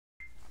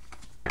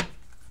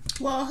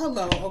Well,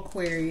 hello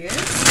Aquarius.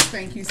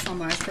 Thank you so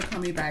much for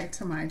coming back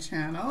to my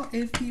channel.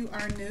 If you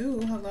are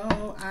new,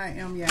 hello, I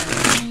am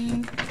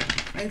Yasmin.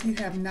 If you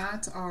have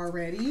not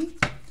already,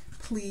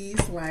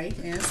 please like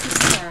and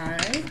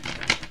subscribe.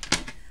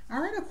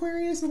 All right,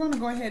 Aquarius, we're going to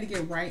go ahead and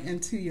get right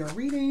into your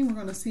reading. We're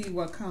going to see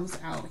what comes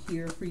out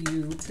here for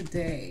you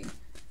today.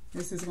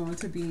 This is going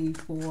to be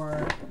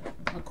for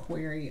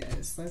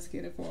Aquarius. Let's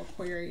get it for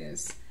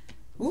Aquarius.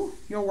 Ooh,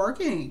 you're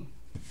working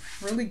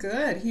really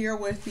good here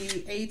with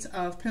the Eight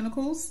of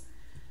Pentacles.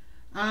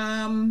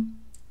 I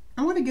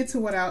want to get to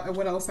what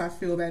else I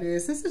feel that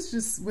is. This is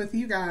just with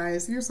you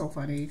guys. You're so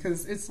funny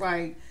because it's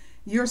like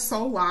you're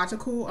so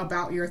logical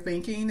about your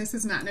thinking. This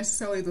is not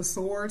necessarily the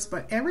swords,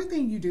 but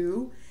everything you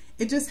do,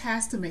 it just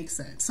has to make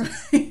sense.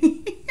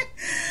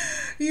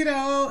 You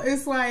know,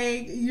 it's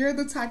like you're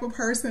the type of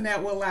person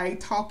that will like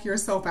talk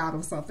yourself out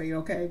of something,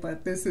 okay?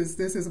 But this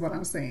is what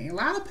I'm saying. A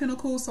lot of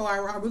Pentacles, so I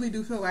really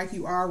do feel like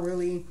you are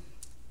really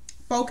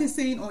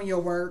focusing on your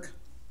work.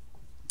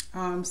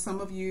 Some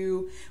of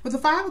you with the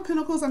Five of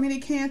Pentacles, I mean,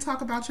 it can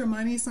talk about your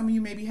money. Some of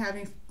you may be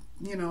having,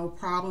 you know,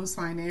 problems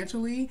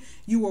financially.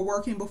 You were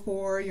working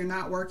before, you're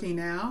not working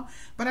now.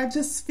 But I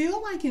just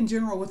feel like in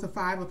general with the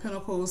Five of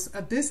Pentacles,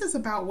 this is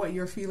about what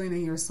you're feeling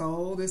in your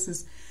soul. This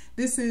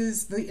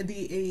is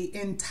the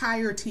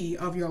entirety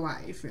of your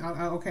life.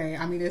 Okay,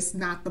 I mean, it's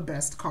not the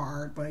best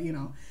card, but you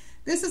know,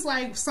 this is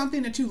like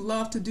something that you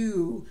love to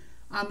do.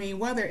 I mean,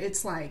 whether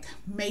it's like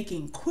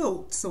making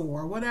quilts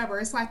or whatever,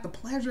 it's like the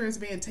pleasure is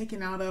being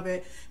taken out of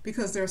it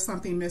because there's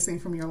something missing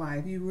from your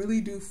life. You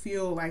really do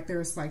feel like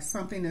there's like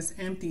something that's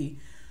empty.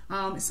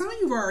 Some of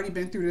you have already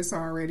been through this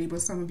already,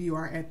 but some of you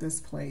are at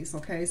this place,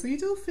 okay? So you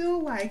do feel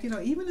like, you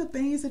know, even the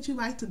things that you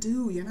like to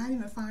do, you're not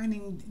even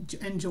finding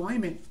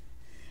enjoyment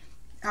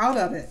out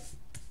of it.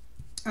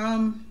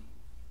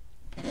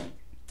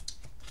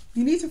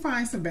 You need to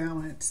find some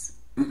balance.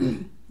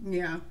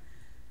 Yeah.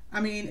 I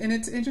mean, and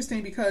it's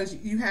interesting because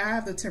you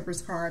have the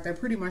Temperance card that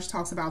pretty much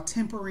talks about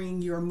tempering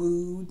your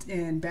mood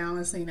and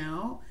balancing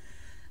out.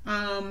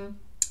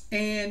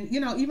 And,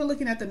 you know, even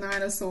looking at the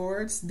Nine of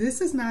Swords,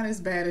 this is not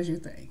as bad as you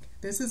think.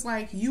 This is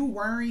like you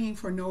worrying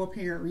for no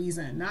apparent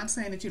reason. Not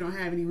saying that you don't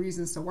have any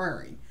reasons to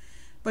worry,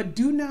 but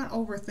do not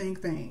overthink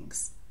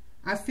things.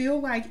 I feel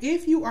like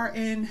if you are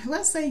in,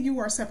 let's say you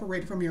are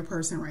separated from your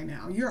person right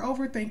now, you're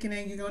overthinking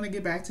it, you're going to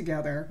get back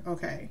together.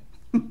 Okay.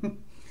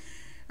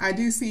 I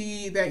do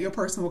see that your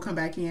person will come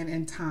back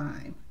in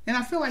time. And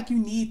I feel like you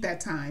need that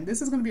time.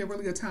 This is going to be a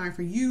really good time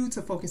for you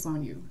to focus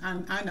on you.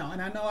 I know,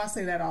 and I know I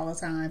say that all the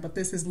time, but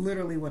this is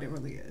literally what it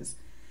really is.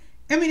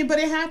 I mean, but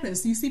it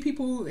happens. You see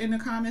people in the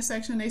comment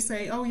section, they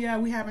say, oh yeah,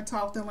 we haven't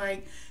talked in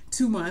like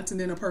 2 months, and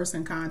then a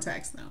person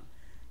contacts them.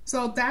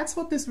 So that's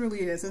what this really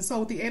is. And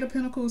so with the Eight of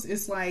Pentacles,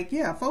 it's like,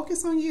 yeah,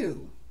 focus on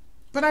you.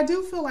 But I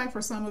do feel like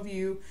for some of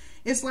you,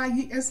 it's like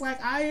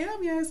I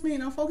am,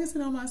 Yasmin, I'm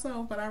focusing on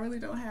myself, but I really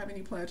don't have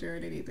any pleasure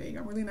in anything.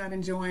 I'm really not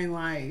enjoying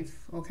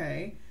life,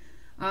 okay?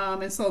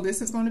 And so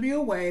this is going to be a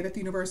way that the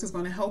universe is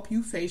going to help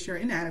you face your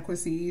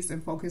inadequacies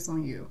and focus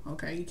on you,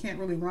 okay? You can't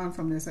really run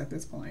from this at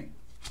this point.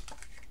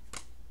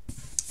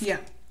 Yeah,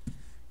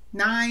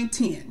 9,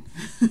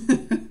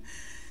 10.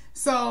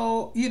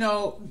 So, you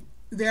know,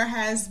 there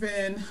has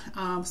been,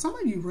 some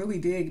of you really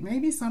dig,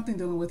 maybe something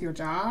dealing with your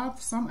job,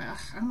 I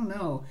don't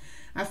know.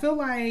 I feel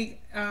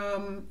like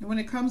when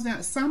it comes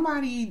down,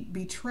 somebody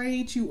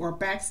betrayed you or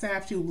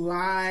backstabbed you,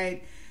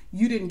 lied,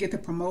 you didn't get the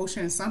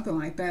promotion, something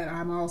like that.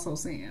 I'm also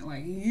seeing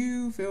like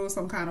you feel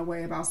some kind of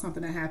way about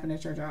something that happened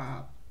at your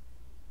job.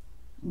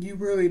 You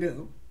really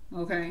do.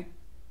 Okay.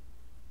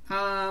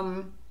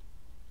 And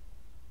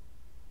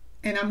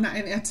I'm not,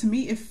 and to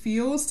me it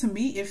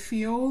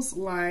feels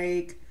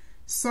like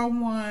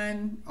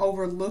someone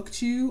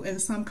overlooked you in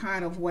some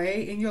kind of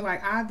way, and you're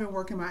like, I've been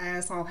working my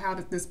ass off. How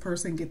did this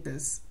person get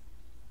this?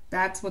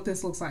 That's what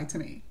this looks like to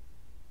me.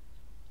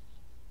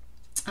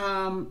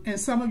 And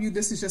some of you,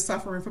 this is just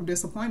suffering from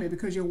disappointment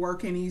because you're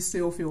working and you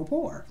still feel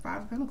poor.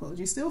 Five of Pentacles.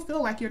 You still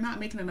feel like you're not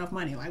making enough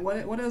money. Like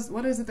what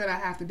is it that I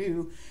have to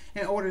do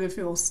in order to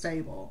feel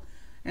stable?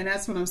 And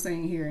that's what I'm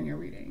saying here in your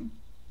reading.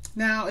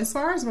 Now, as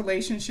far as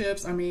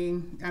relationships, I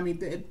mean,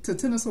 the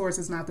Ten of Swords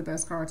is not the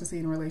best card to see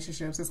in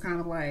relationships. It's kind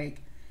of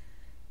like,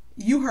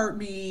 you hurt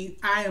me,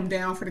 I am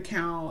down for the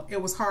count. It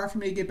was hard for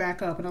me to get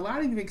back up. And a lot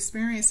of you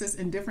experience this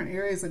in different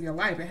areas of your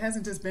life. It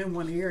hasn't just been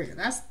one area.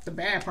 That's the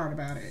bad part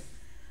about it.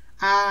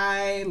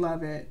 I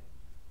love it.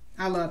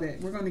 I love it.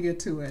 We're going to get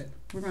to it.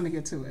 We're going to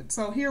get to it.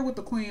 So here with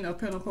the Queen of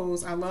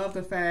Pentacles, I love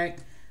the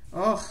fact,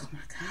 oh my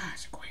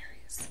gosh,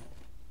 Aquarius.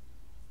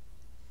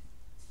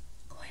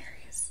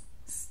 Aquarius.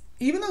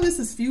 Even though this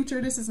is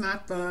future, this is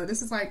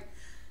like,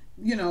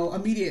 you know,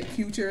 immediate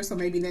future, so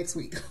maybe next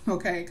week,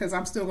 okay? Because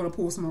I'm still going to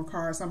pull some more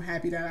cards. So I'm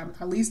happy that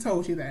I at least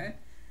told you that.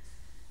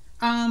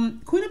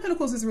 Queen of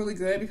Pentacles is really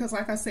good because,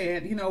 like I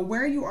said, you know,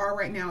 where you are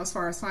right now as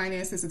far as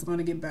finances is going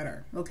to get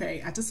better,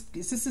 okay? It's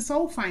just this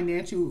whole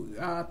financial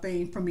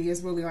thing for me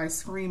is really like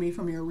screaming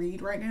from your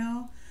read right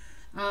now.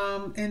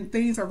 And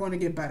things are going to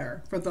get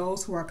better for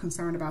those who are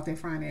concerned about their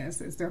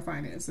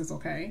finances,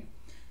 okay?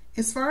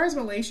 As far as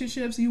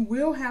relationships, you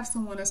will have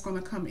someone that's going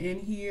to come in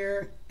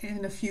here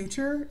in the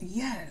future.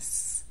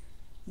 Yes.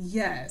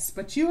 Yes.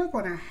 But you are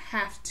going to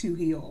have to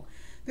heal.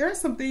 There are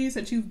some things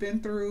that you've been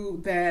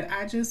through that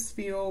I just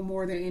feel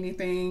more than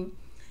anything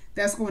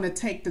that's going to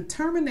take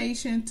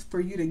determination for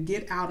you to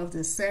get out of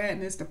this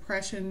sadness,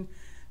 depression,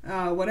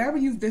 whatever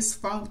this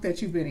funk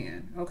that you've been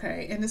in,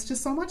 okay? And it's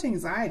just so much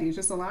anxiety. It's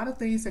just a lot of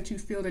things that you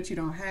feel that you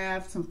don't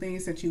have, some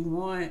things that you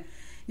want.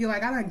 You're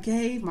like, I done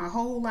gave my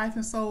whole life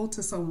and soul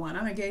to someone.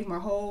 I done gave my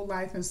whole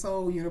life and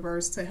soul,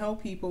 universe, to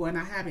help people, and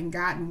I haven't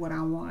gotten what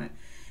I want.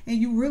 And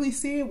you really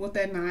see it with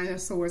that Nine of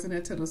Swords and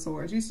that Ten of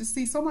Swords. You just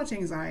see so much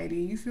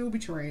anxiety. You feel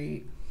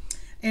betrayed.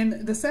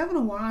 And the Seven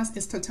of Wands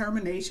is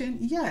determination,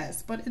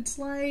 yes, but it's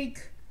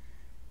like,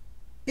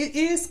 it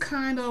is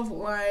kind of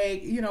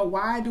like, you know,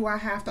 why do I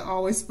have to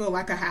always feel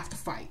like I have to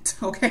fight,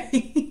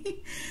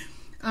 okay?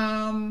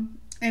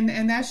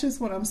 And that's just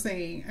what I'm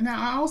saying.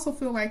 Now, I also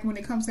feel like when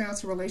it comes down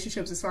to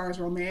relationships, as far as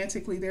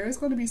romantically, there is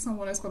going to be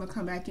someone that's going to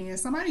come back in.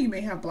 Somebody you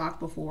may have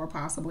blocked before,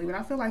 possibly, but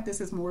I feel like this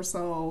is more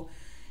so,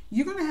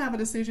 you're going to have a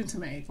decision to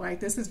make. Like,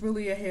 this is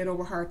really a head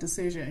over heart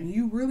decision.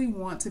 You really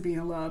want to be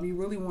in love. You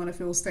really want to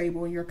feel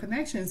stable in your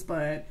connections,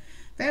 but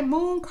that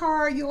Moon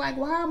card, you're like,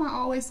 why am I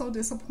always so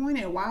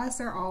disappointed? Why is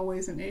there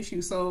always an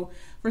issue? So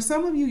for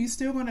some of you, you're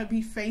still going to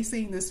be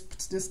facing this,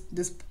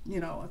 you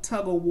know, a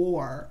tug of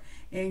war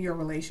in your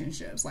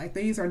relationships. Like,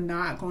 these are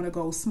not going to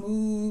go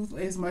smooth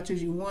as much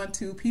as you want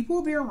to. People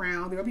will be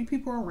around. There'll be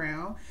people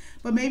around,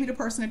 but maybe the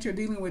person that you're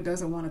dealing with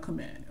doesn't want to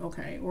commit,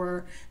 okay?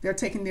 Or they're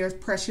taking their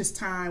precious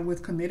time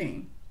with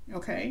committing,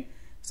 okay?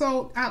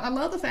 So I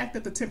love the fact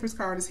that the Temperance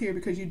card is here,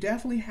 because you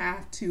definitely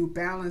have to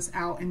balance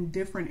out in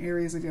different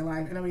areas of your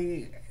life. And I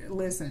mean,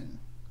 listen,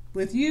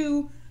 with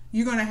you,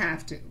 you're going to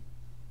have to,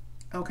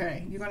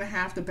 okay? You're going to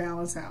have to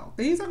balance out.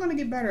 Things are going to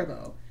get better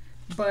though.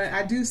 But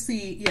I do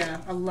see,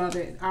 yeah, I love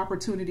it.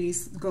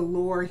 Opportunities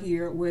galore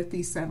here with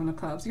these Seven of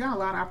Cups. You got a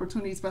lot of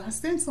opportunities, but I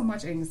sense so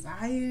much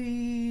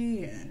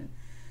anxiety and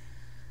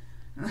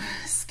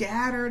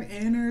scattered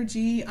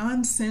energy,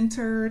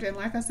 uncentered. And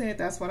like I said,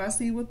 that's what I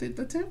see with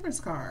the Temperance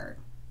card.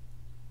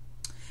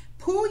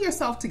 Pull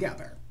yourself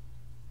together.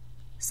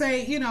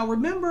 Say, you know,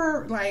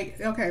 remember, like,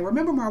 okay,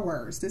 remember my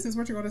words. This is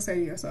what you're going to say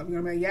to yourself.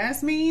 You're going to be,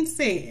 Yasmin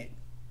said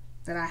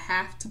that I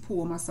have to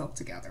pull myself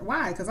together.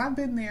 Why? Because I've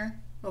been there.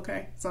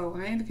 Okay, so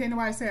I ain't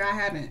nobody say I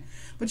haven't,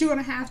 but you're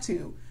gonna have to.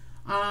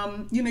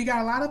 You know, you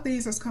got a lot of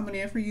things that's coming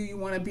in for you. You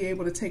want to be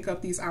able to take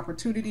up these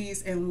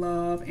opportunities in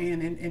love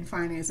and in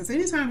finances.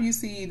 Anytime you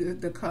see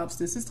the cups,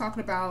 this is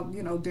talking about,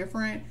 you know,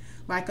 different,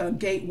 like a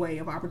gateway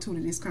of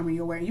opportunities coming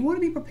your way. You want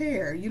to be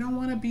prepared. You don't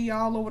want to be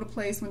all over the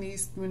place when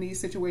these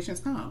situations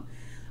come.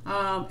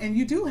 And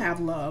you do have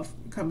love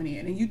coming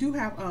in, and you do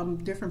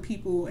have different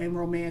people in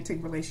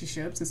romantic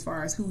relationships as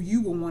far as who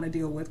you will want to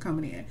deal with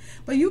coming in.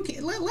 But you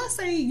can, let's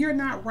say you're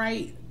not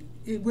right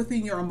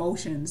within your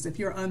emotions, if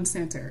you're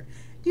uncentered.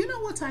 Do you know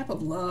what type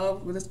of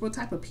love, what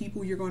type of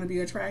people you're going to be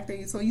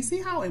attracting? So you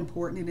see how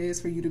important it is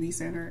for you to be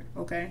centered,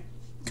 okay?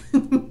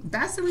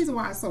 That's the reason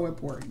why it's so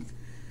important.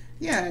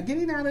 Yeah,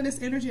 getting out of this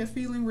energy of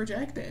feeling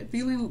rejected,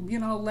 feeling, you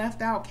know,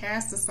 left out,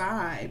 cast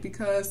aside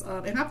because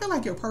of, and I feel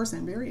like your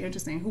person, very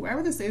interesting,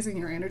 whoever this is in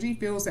your energy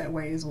feels that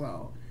way as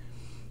well.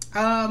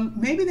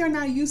 Maybe they're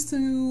not used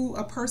to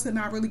a person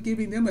not really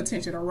giving them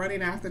attention or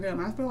running after them.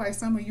 I feel like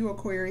some of you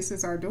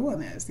Aquariuses are doing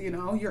this, you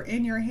know, you're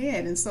in your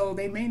head, and so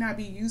they may not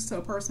be used to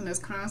a person that's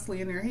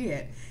constantly in their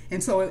head.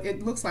 And so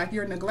it looks like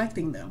you're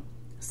neglecting them.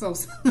 So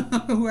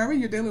whoever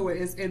you're dealing with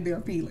is in their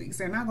feelings.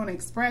 They're not going to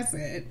express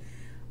it,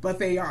 but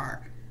they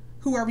are.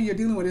 Whoever you're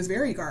dealing with is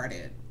very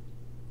guarded,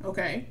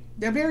 okay?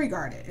 They're very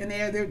guarded, and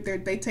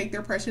they take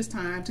their precious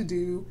time to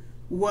do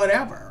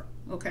whatever,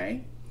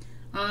 okay?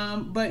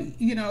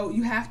 But, you know,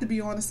 you have to be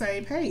on the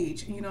same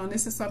page, you know, and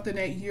this is something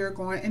that you're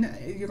going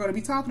to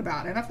be talking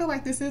about. And I feel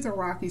like this is a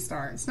rocky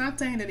start. It's not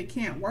saying that it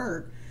can't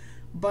work,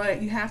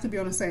 but you have to be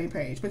on the same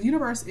page. But the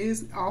universe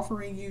is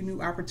offering you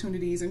new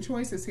opportunities and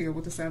choices here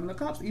with the Seven of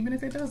Cups, even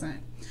if it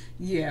doesn't.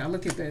 Yeah,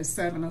 look at this,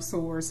 Seven of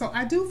Swords. So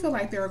I do feel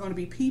like there are going to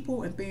be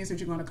people and things that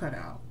you're going to cut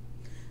out.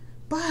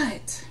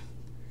 But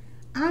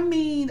I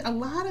mean, a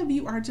lot of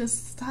you are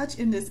just such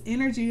in this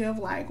energy of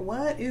like,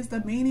 what is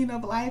the meaning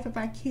of life if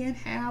I can't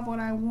have what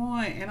I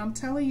want? And I'm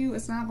telling you,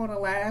 it's not going to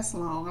last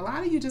long. A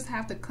lot of you just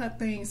have to cut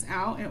things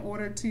out in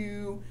order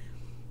to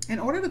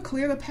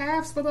clear the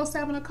paths for those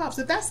Seven of Cups.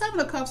 If that Seven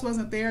of Cups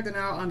wasn't there, then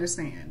I'll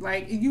understand.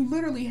 Like, you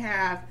literally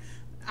have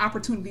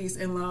opportunities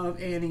in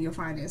love and in your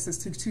finances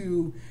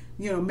to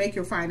you know, make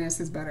your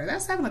finances better.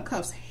 That Seven of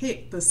Cups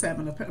hit the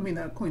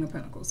the Queen of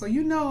Pentacles. So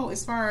you know,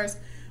 as far as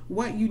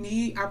what you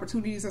need,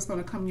 opportunities that's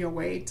going to come your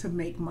way to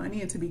make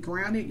money and to be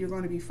grounded, you're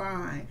going to be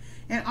fine.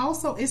 And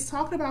also, it's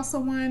talking about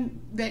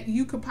someone that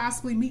you could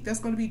possibly meet that's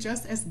going to be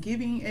just as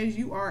giving as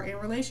you are in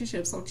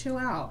relationships. So chill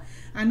out.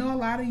 I know a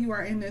lot of you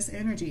are in this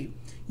energy.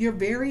 You're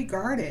very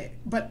guarded,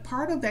 but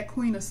part of that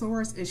Queen of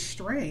Swords is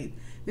strength.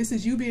 This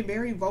is you being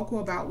very vocal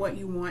about what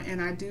you want,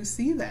 and I do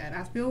see that.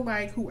 I feel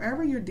like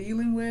whoever you're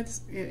dealing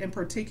with, in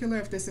particular,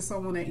 if this is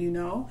someone that you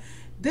know,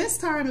 This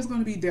time is going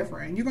to be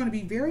different. You're going to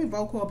be very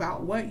vocal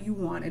about what you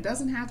want. It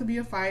doesn't have to be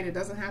a fight. It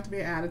doesn't have to be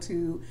an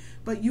attitude.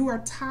 But you are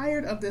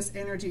tired of this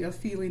energy of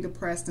feeling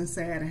depressed and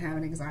sad and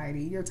having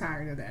anxiety. You're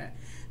tired of that.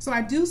 So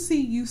I do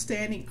see you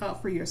standing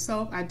up for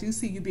yourself. I do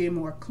see you being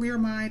more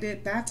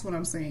clear-minded. That's what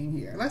I'm saying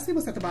here. Let's see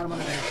what's at the bottom of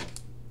the deck.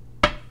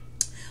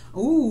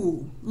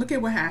 Ooh, look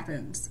at what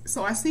happens.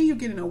 So I see you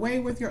getting away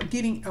with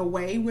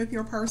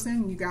your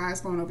person. You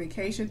guys going on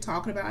vacation,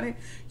 talking about it.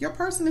 Your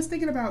person is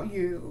thinking about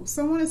you.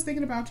 Someone is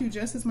thinking about you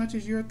just as much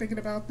as you're thinking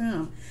about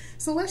them.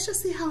 So let's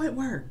just see how it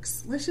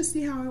works. Let's just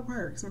see how it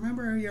works.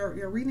 Remember,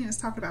 your reading is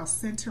talking about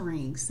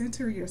centering.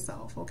 Center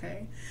yourself,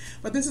 okay?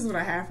 But this is what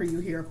I have for you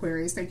here,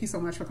 Aquarius. Thank you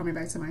so much for coming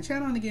back to my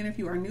channel. And again, if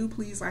you are new,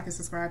 please like and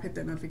subscribe, hit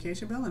that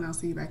notification bell, and I'll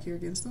see you back here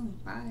again soon.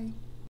 Bye.